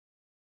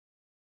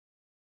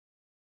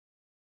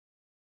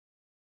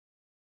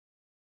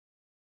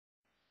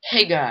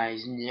Hey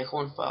guys,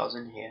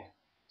 Nick1000 here,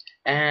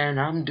 and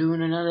I'm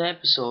doing another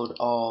episode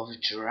of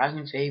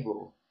Dragon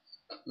Fable.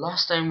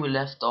 Last time we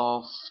left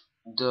off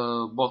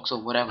the box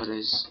of whatever it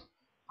is.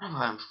 I don't know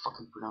how I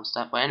fucking pronounce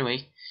that, but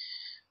anyway,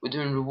 we're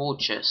doing reward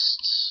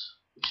chests,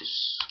 which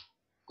is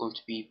going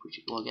to be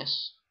pretty cool, I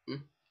guess.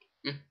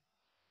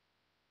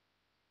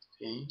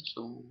 Okay,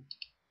 so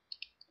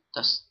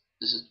this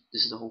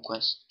is the whole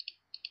quest.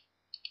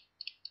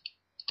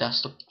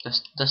 That's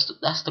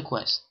the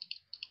quest.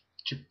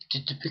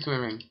 To pick a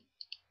ring.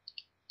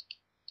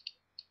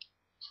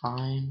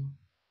 Fine.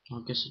 I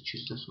guess I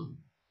choose this one.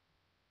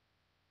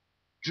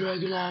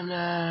 Dragon Fable,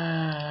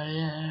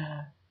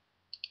 yeah.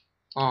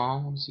 Oh, I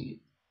want to see it.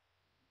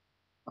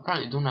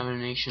 Apparently, don't have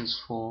any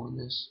nations for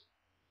this.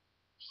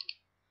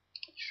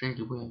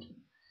 Strangely weird.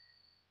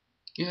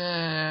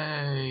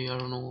 Yay! I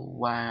don't know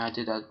why I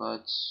did that,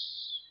 but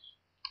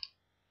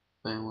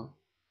what?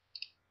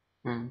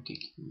 Okay,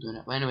 keep doing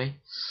that. But anyway,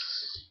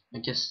 I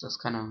guess that's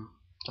kind of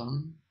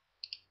done.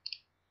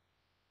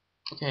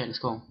 Okay, let's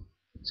go.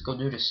 Let's go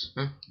do this.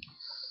 So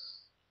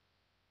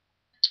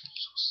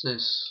what's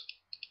this?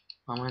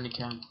 I'm in the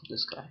camp with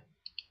this guy.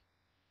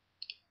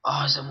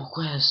 Oh, is there more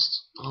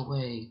quests? No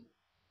way.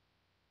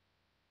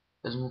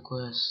 There's more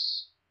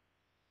quests.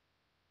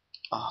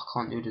 Oh, I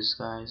can't do this,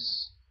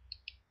 guys.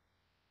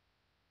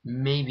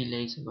 Maybe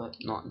later, but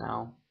not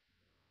now.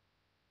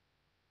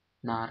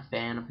 Not a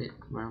fan of it.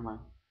 Where am I?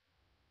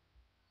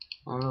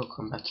 Oh look,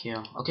 I'm back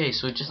here. Okay,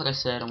 so just like I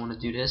said, I want to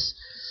do this,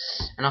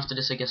 and after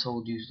this, I guess I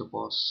will use the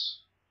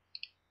boss.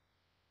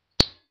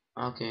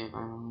 Okay.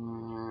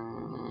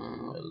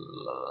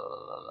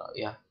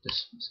 Yeah,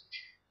 this.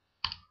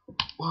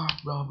 Blah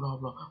blah blah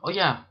blah. Oh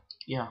yeah,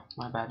 yeah.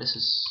 My bad. This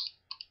is.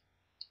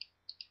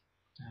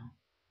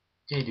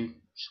 Okay, dude.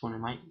 Just wanted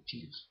my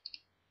Jesus.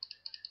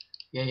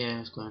 Yeah.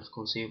 Let's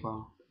go save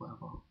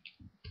whatever.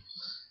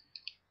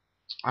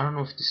 I don't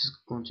know if this is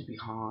going to be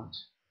hard.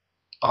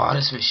 Oh,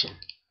 this mission.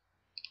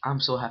 I'm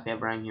so happy I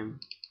rang him.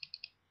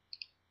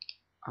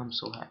 I'm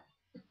so happy.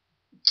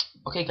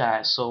 Okay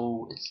guys,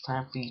 so it's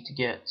time for you to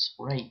get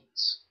raped.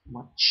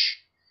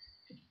 Much.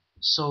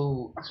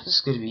 So this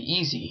is gonna be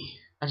easy.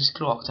 I just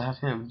clocked to have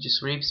him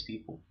just rapes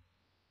people.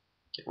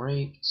 Get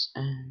raped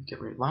and get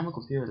raped. Why am I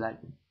computer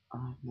lagging? I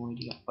have no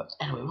idea. But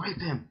anyway,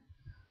 rape him.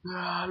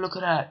 Ah, look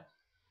at that.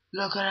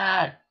 Look at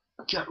that.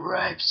 Get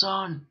raped,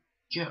 son.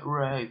 Get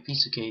raped.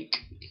 Piece of cake.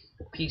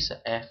 Piece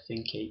of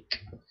effing cake.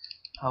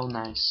 How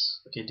nice.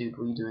 Okay, dude,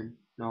 what are you doing?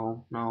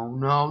 No.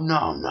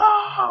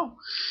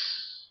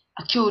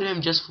 I killed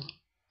him just for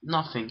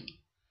nothing.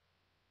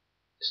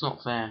 It's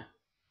not fair.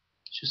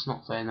 It's just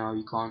not fair now.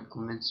 You can't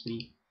convince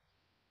me.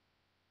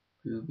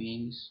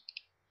 Boobies.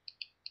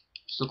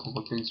 Still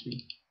can't convince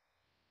me.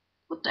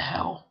 What the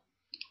hell?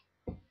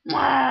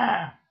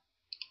 Mwah!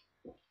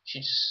 She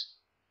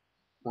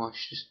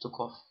just took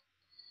off.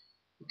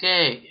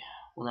 Okay.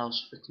 Well, that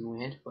was freaking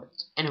weird. But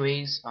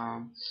anyways,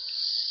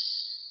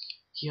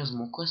 he has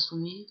more quests for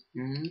me.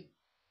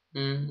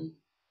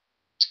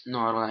 No,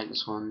 I don't like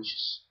this one. It's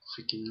just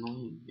freaking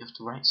annoying. You have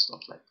to write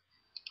stuff like,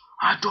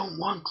 I don't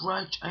want to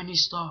write any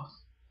stuff.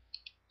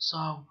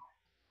 So,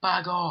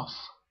 bag off.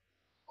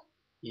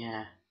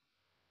 Yeah,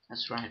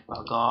 that's right,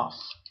 bag off.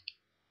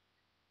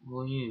 Who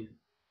are you?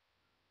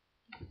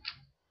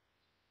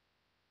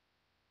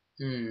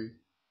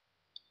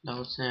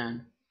 Level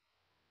 10.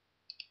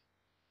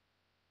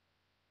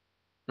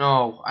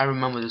 No, I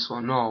remember this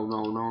one.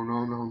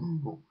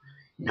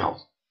 No.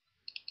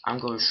 I'm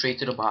going straight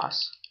to the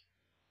boss.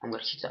 I'm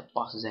gonna kick that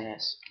boss's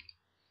ass.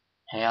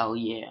 Hell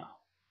yeah.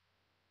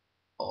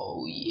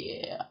 Oh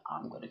yeah,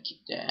 I'm gonna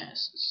kick their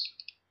asses.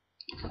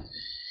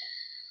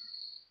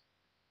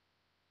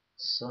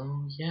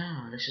 So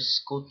yeah, let's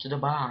just go to the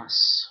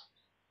boss.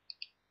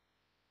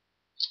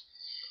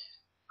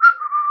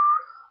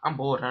 I'm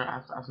bored.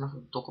 I've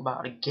nothing to talk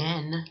about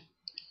again.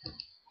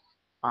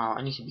 Wow,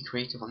 I need to be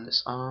creative on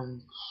this.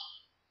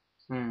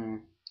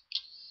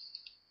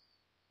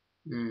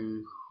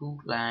 Who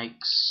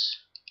likes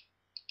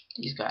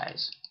these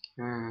guys?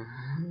 Who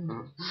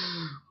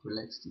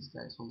likes these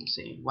guys? What am I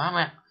saying? Why am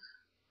I?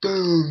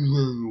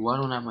 Why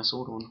don't I have my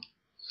sword on?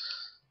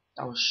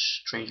 That was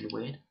strangely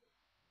weird.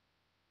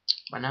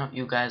 But now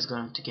you guys are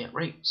going to get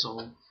raped,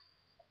 so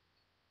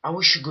I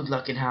wish you good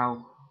luck in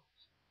how.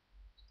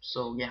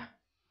 So yeah,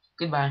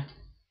 goodbye.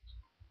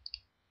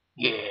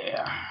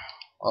 Yeah.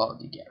 Oh,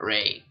 you get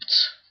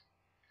raped.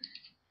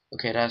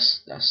 Okay,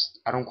 that's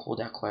I don't call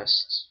that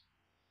quest.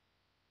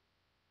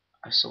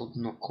 I still do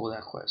not call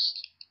that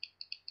quest.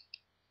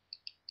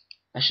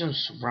 That's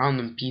just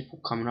random people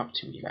coming up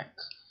to me like,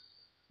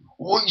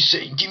 what are you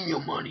saying? Give me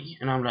your money.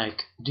 And I'm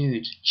like,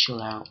 dude,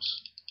 chill out.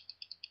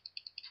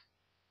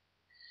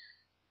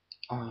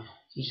 Oh,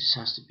 he just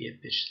has to be a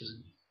bitch,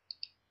 doesn't he?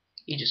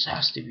 He just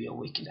has to be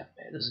awake in that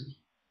bed, doesn't he?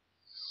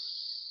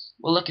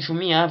 Well, lucky for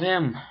me, I have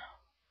him.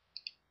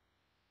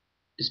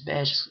 This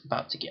badge is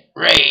about to get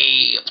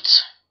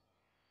raped.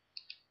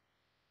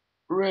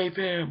 Rape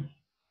him.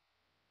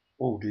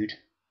 Oh, dude,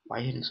 why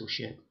are you hitting so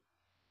shit?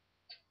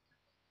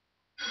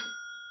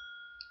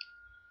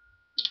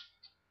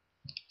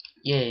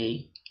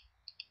 Yay!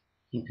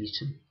 He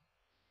beat him.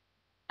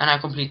 And I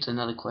completed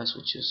another quest,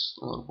 which is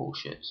a lot of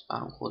bullshit. I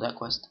don't call that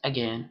quest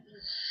again.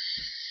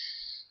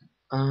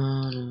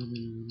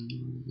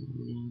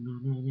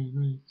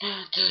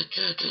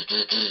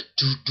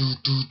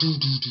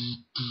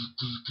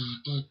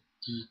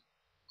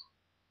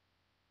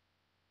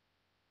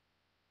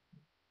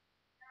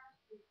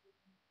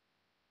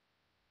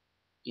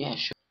 Yeah,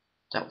 sure.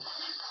 That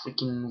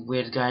freaking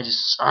weird guy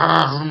just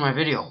ruined my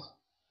video.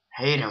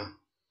 Hate him.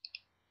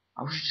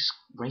 I wish I just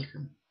rape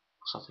him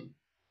or something.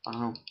 I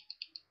don't know.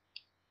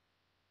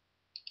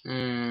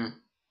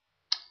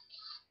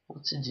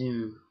 What to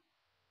do?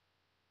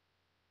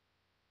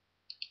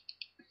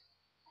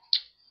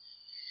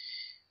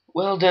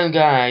 Well then,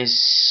 guys.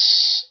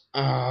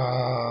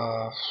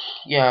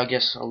 Yeah, I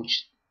guess I'll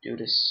just do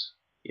this.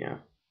 Yeah.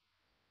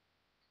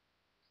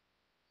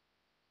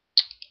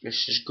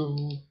 Let's just go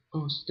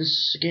past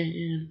this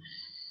again,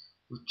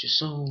 which is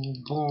so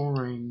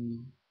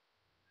boring.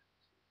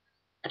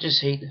 I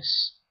just hate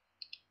this.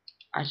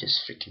 I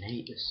just freaking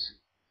hate this.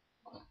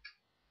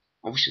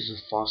 I wish there was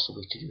a faster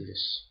way to do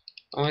this.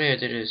 Oh yeah,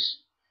 there is.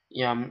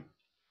 Yeah.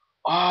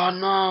 Oh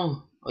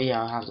no. Oh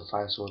yeah, I have the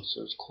fire sword,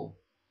 so it's cool.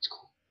 It's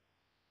cool.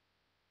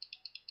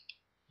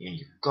 Yeah,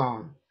 you're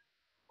gone.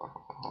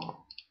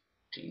 Oh,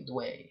 lead the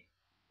way.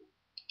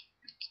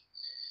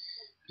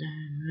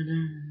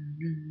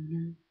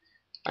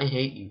 I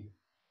hate you.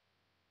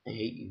 I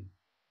hate you.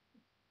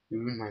 You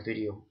ruined my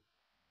video.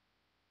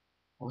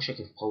 I wish I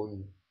could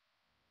own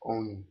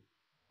you.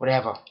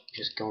 Whatever.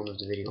 Just go on with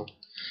the video.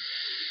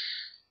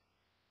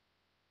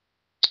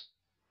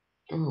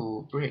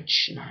 Oh,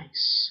 bridge.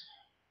 Nice.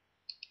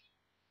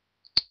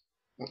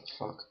 What the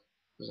fuck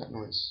was that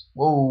noise?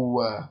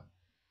 Whoa!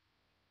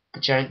 A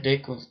giant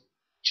dick with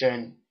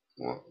giant.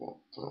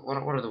 What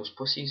are those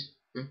pussies?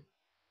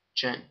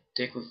 Giant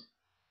dick with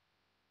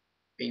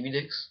baby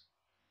dicks?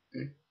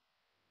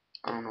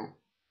 I don't know.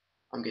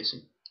 I'm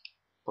guessing.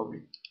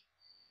 Probably.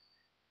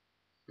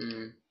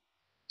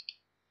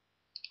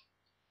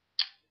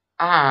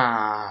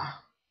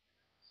 Ah!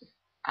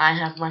 I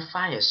have my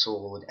fire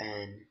sword,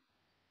 and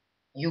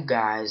you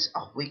guys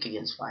are weak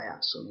against fire,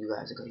 so you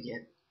guys are gonna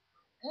get.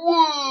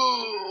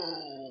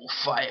 Whoa!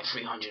 Fire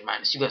 300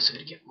 minus. You guys are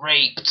gonna get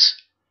raped.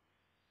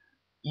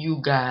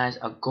 You guys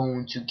are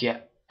going to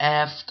get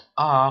effed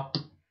up.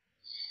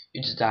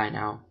 You just die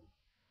now.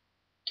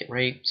 Get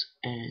raped,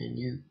 and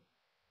you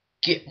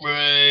get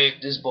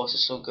raped. This boss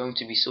is going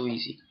to be so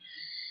easy.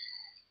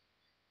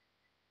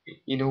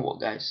 You know what,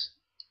 guys?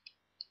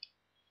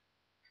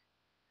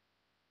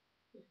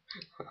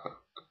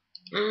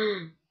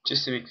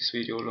 Just to make this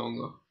video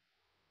longer.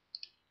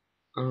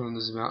 I don't know, it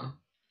doesn't matter.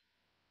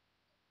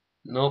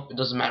 Nope, it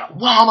doesn't matter.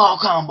 Wombo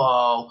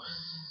combo!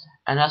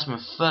 And that's my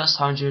first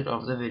 100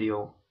 of the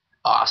video.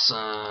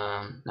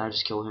 Awesome! Now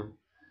just kill him.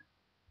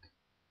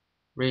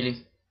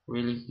 Really?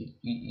 Really?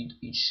 You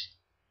just,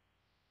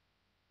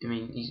 I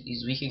mean,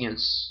 he's weak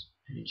against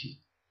energy.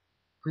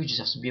 But you just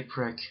have to be a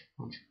prick.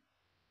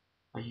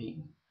 I hate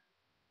you.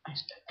 I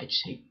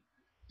just hate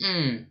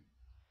you.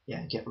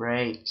 Yeah, get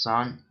raped,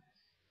 son.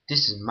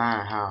 This is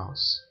my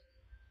house.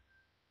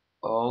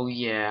 Oh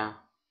yeah.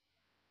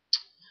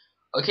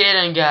 Okay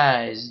then,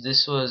 guys.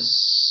 This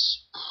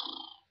was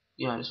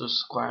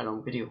quite a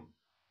long video.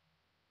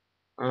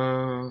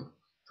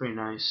 Pretty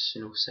nice,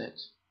 set.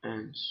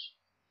 And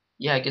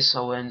yeah, I guess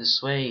I'll end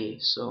this way.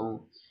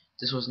 So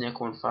this was Nick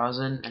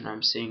 1000, and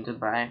I'm saying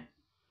goodbye.